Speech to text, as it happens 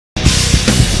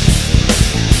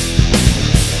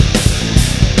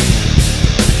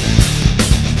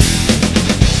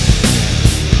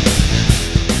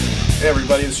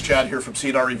Chad here from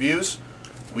C&R Reviews.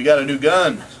 We got a new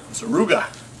gun. It's a Ruger.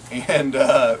 And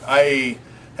I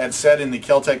had said in the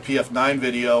Kel-Tec PF9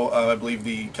 video, I believe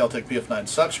the Kel-Tec PF9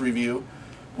 Sucks review,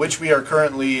 which we are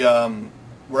currently,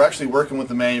 we're actually working with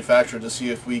the manufacturer to see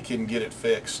if we can get it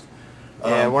fixed.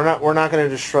 Yeah, we're not going to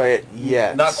destroy it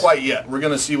yet. Not quite yet. We're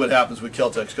going to see what happens with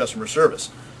Kel-Tec's customer service.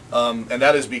 And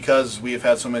that is because we have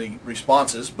had so many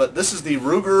responses. But this is the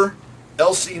Ruger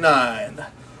LC9.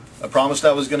 I promised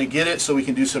I was going to get it so we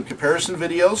can do some comparison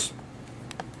videos.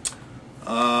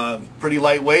 Pretty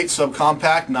lightweight,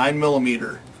 subcompact,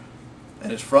 9mm.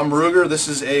 And it's from Ruger. This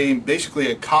is basically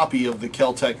a copy of the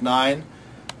Kel-Tec 9.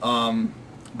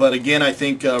 But again, I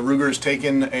think Ruger has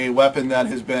taken a weapon that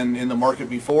has been in the market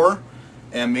before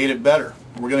and made it better.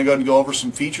 We're going to go ahead and go over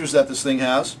some features that this thing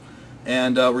has.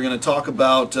 And we're going to talk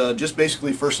about just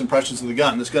basically first impressions of the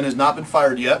gun. This gun has not been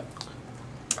fired yet.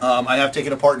 I have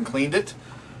taken it apart and cleaned it.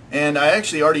 And I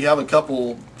actually already have a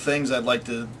couple things I'd like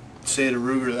to say to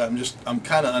Ruger that I'm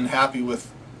kind of unhappy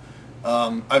with.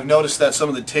 I've noticed that some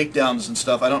of the takedowns and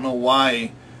stuff, I don't know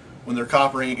why when they're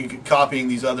copying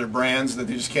these other brands that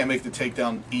they just can't make the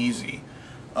takedown easy.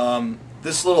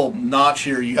 This little notch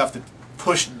here you have to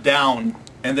push down,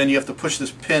 and then you have to push this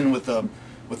pin with a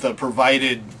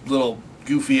provided little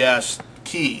goofy ass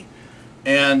key,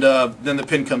 and then the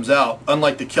pin comes out.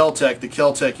 Unlike the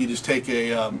Kel-Tec you just take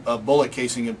a bullet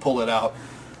casing and pull it out.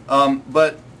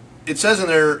 But it says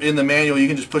in the manual you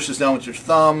can just push this down with your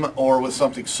thumb or with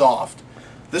something soft.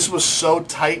 This was so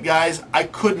tight, guys, I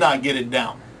could not get it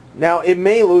down. Now it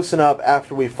may loosen up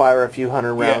after we fire a few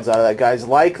hundred rounds out of that, guys.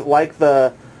 Like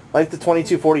the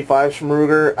 2245s from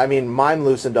Ruger. I mean, mine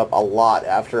loosened up a lot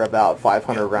after about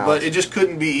 500 rounds. But it just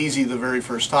couldn't be easy the very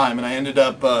first time, and I ended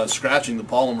up scratching the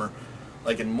polymer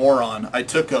like a moron. I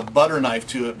took a butter knife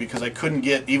to it because I couldn't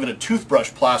get even a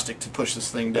toothbrush plastic to push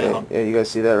this thing down. Yeah, you guys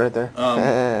see that right there?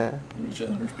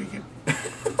 Generally speaking.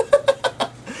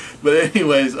 But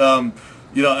anyways,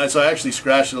 you know, so I actually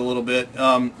scratched it a little bit.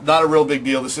 Not a real big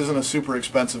deal. This isn't a super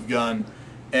expensive gun,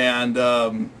 and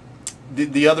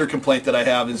the other complaint that I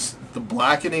have is the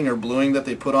blackening or bluing that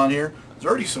they put on here. There's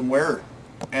already some wear,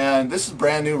 and this is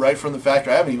brand new right from the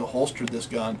factory. I haven't even holstered this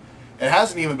gun. It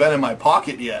hasn't even been in my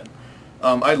pocket yet.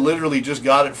 I literally just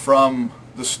got it from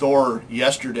the store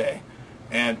yesterday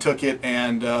and took it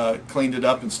and cleaned it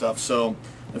up and stuff. So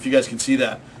if you guys can see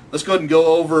that. Let's go ahead and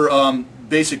go over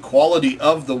basic quality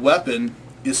of the weapon.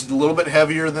 This is a little bit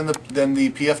heavier than the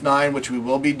PF9, which we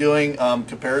will be doing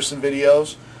comparison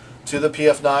videos to the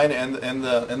PF9 and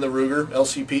the Ruger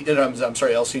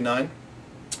LC9.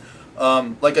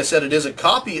 Like I said, it is a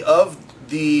copy of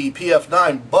the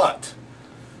PF9, but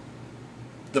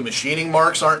the machining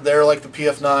marks aren't there like the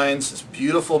PF9's. It's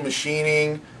beautiful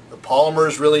machining. The polymer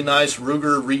is really nice.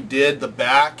 Ruger redid the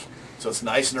back, so it's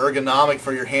nice and ergonomic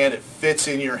for your hand. It fits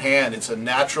in your hand. It's a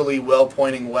naturally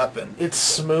well-pointing weapon. It's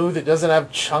smooth. It doesn't have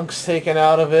chunks taken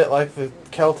out of it like the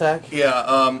Kel-Tec.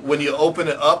 Yeah, when you open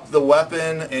it up, the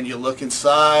weapon, and you look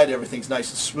inside, everything's nice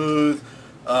and smooth.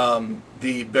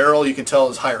 The barrel, you can tell,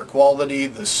 is higher quality.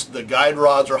 The guide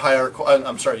rods are higher.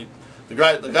 I'm sorry, the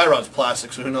guide rod's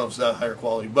plastic, so who knows that higher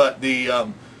quality. But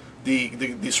the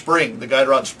spring, the guide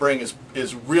rod spring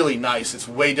is really nice. It's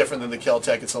way different than the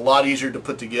Kel-Tec. It's a lot easier to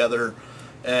put together,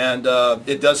 and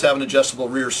it does have an adjustable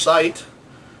rear sight,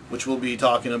 which we'll be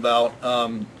talking about.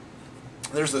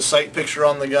 There's the sight picture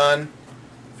on the gun,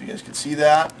 if you guys can see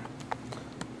that.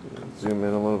 Zoom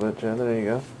in a little bit, Jen. There you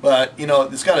go. But you know,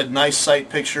 it's got a nice sight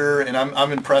picture, and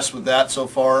I'm impressed with that so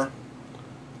far.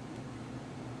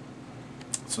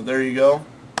 So there you go.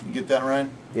 You get that, Ryan?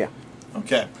 Yeah.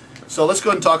 Okay. So let's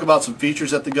go ahead and talk about some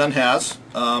features that the gun has.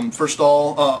 First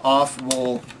off,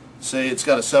 we'll say it's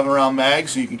got a 7-round mag,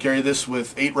 so you can carry this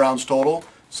with 8 rounds total.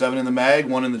 7 in the mag,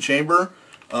 1 in the chamber.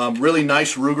 Really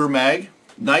nice Ruger mag.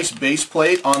 Nice base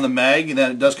plate on the mag, and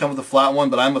then it does come with a flat one,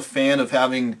 but I'm a fan of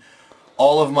having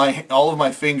all of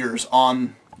my fingers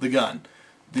on the gun.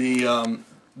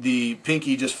 The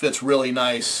pinky just fits really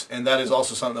nice, and that is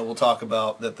also something that we'll talk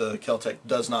about that the Kel-Tec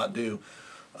does not do.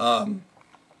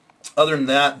 Other than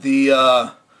that,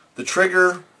 the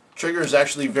trigger is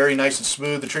actually very nice and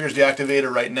smooth. The trigger's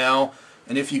deactivated right now,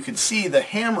 and if you can see, the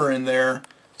hammer in there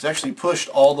is actually pushed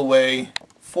all the way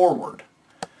forward.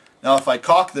 Now if I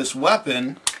cock this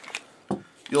weapon,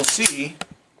 you'll see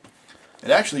it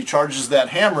actually charges that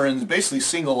hammer in basically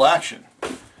single action.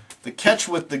 The catch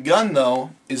with the gun,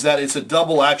 though, is that it's a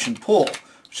double action pull.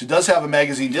 Which it does have a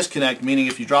magazine disconnect, meaning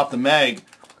if you drop the mag,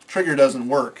 trigger doesn't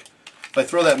work. If I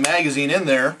throw that magazine in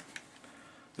there,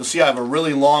 you'll see I have a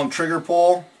really long trigger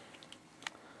pull,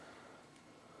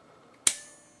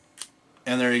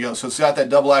 And there you go. So it's got that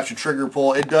double action trigger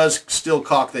pull. It does still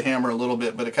cock the hammer a little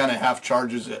bit, but it kind of half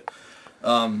charges it.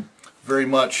 Very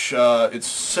much, it's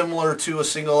similar to a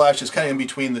single action. It's kind of in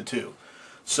between the two.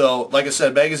 So, like I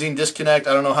said, magazine disconnect.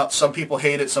 I don't know how some people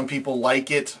hate it, some people like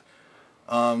it,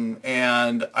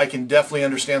 and I can definitely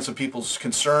understand some people's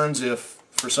concerns if,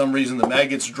 for some reason, the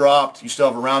mag gets dropped. You still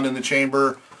have a round in the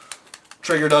chamber.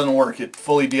 Trigger doesn't work. It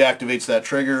fully deactivates that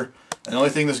trigger. And the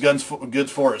only thing this gun's good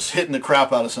for is hitting the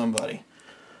crap out of somebody.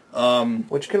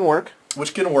 Which can work.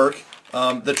 Which can work.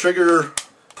 The trigger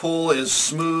pull is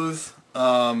smooth.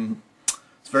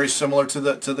 It's very similar to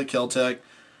the Kel-Tec.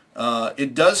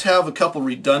 It does have a couple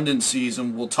redundancies,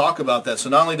 and we'll talk about that. So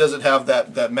not only does it have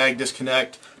that mag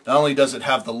disconnect, not only does it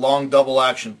have the long double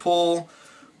action pull,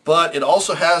 but it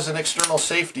also has an external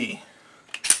safety.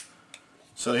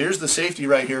 So here's the safety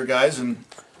right here, guys, and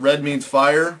red means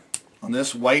fire. On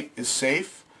this, white is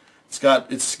safe. It's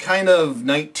kind of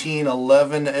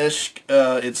 1911-ish.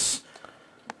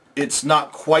 It's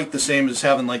not quite the same as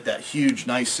having like that huge,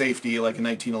 nice safety like a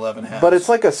 1911 has. But it's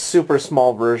like a super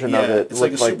small version of it. It's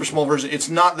like a super small version. It's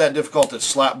not that difficult to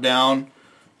slap down.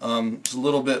 It's a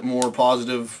little bit more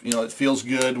positive. You know, it feels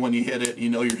good when you hit it.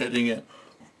 You know you're hitting it.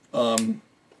 A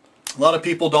lot of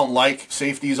people don't like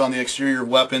safeties on the exterior of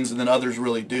weapons, and then others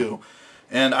really do.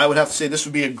 And I would have to say this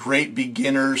would be a great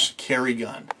beginner's carry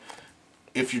gun.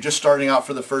 If you're just starting out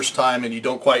for the first time and you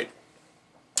don't quite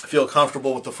feel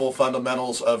comfortable with the full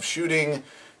fundamentals of shooting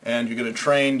and you're going to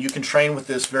train, you can train with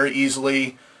this very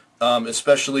easily,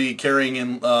 especially carrying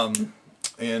in was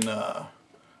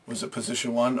it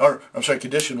position 1? Or, I'm sorry,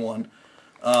 condition 1.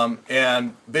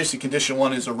 And basically condition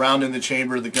 1 is a round in the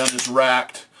chamber, the gun is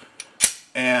racked,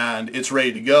 and it's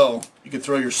ready to go. You can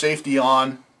throw your safety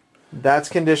on. That's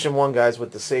condition 1, guys,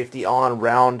 with the safety on,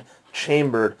 round,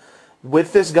 chambered.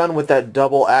 With this gun, with that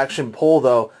double action pull,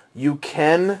 though, you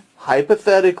can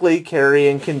hypothetically carry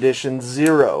in condition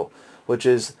 0, which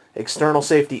is external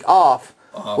safety off.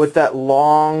 With that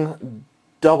long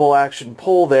double action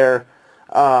pull there,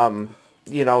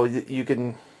 you know, you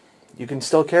can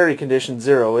still carry condition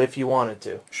 0 if you wanted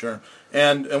to. Sure.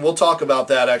 And we'll talk about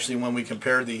that actually when we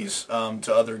compare these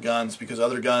to other guns, because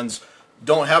other guns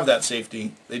don't have that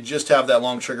safety. They just have that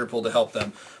long trigger pull to help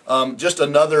them. Just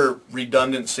another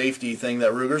redundant safety thing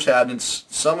that Ruger's had, and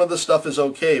some of the stuff is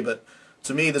okay, but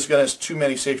to me this gun has too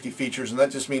many safety features, and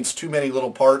that just means too many little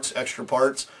parts, extra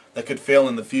parts, that could fail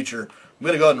in the future. I'm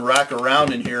going to go ahead and rack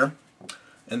around in here,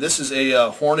 and this is a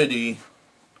Hornady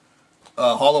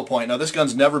hollow point. Now this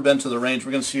gun's never been to the range.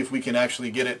 We're going to see if we can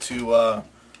actually get it to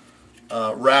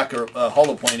rack or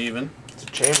hollow point even. It's a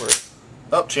chamber.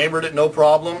 Oh, chambered it, no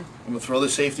problem. I'm going to throw the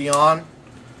safety on.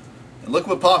 And look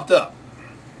what popped up.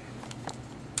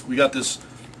 We got this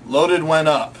loaded went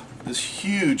up. This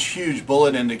huge, huge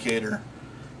bullet indicator.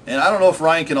 And I don't know if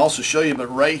Ryan can also show you, but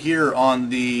right here on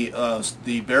the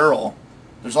barrel,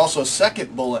 there's also a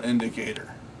second bullet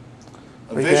indicator.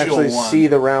 We can actually see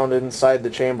the round inside the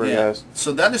chamber, guys.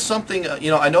 So that is something,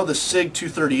 you know, I know the SIG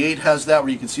 238 has that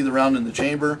where you can see the round in the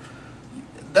chamber.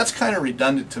 That's kind of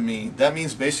redundant to me. That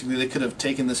means basically they could have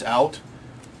taken this out.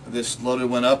 This loaded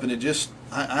went up, and it just,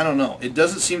 I don't know. It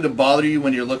doesn't seem to bother you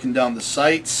when you're looking down the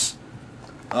sights.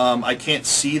 I can't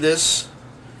see this.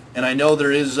 And I know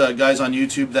there is guys on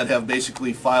YouTube that have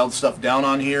basically filed stuff down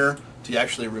on here to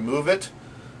actually remove it.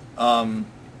 Kind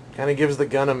of gives the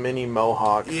gun a mini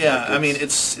mohawk. Yeah, like I mean,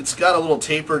 it's got a little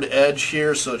tapered edge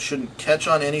here, so it shouldn't catch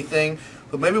on anything.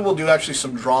 But maybe we'll do actually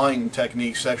some drawing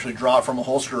techniques to actually draw it from a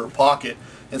holster or pocket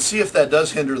and see if that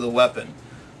does hinder the weapon.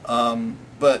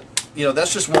 But, you know,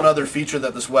 that's just one other feature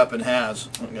that this weapon has.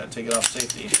 I'm going to take it off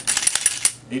safety.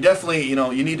 You definitely, you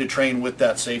know, you need to train with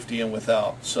that safety and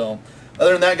without. So,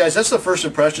 other than that, guys, that's the first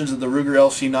impressions of the Ruger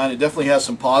LC9. It definitely has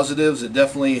some positives. It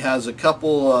definitely has a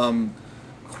couple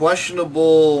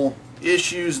questionable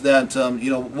issues that, you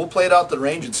know, we'll play it out the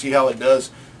range and see how it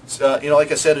does. You know,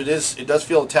 like I said, it does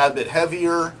feel a tad bit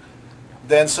heavier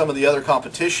than some of the other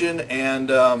competition,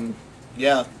 and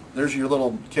yeah, there's your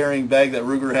little carrying bag that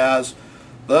Ruger has.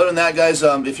 But other than that, guys,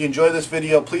 if you enjoy this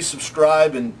video, please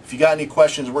subscribe, and if you got any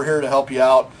questions, we're here to help you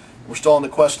out. We're still on the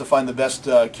quest to find the best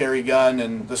carry gun,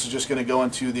 and this is just going to go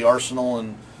into the arsenal,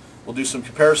 and we'll do some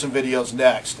comparison videos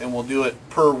next, and we'll do it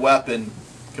per weapon,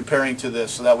 comparing to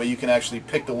this, so that way you can actually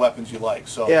pick the weapons you like.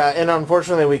 So yeah, and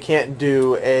unfortunately we can't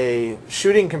do a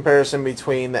shooting comparison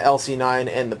between the LC9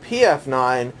 and the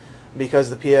PF9 because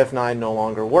the PF9 no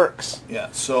longer works. Yeah,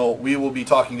 so we will be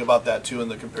talking about that too in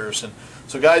the comparison.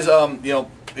 So guys, you know,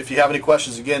 if you have any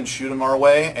questions, again, shoot them our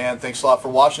way, and thanks a lot for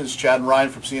watching. This is Chad and Ryan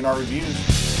from CNR Reviews.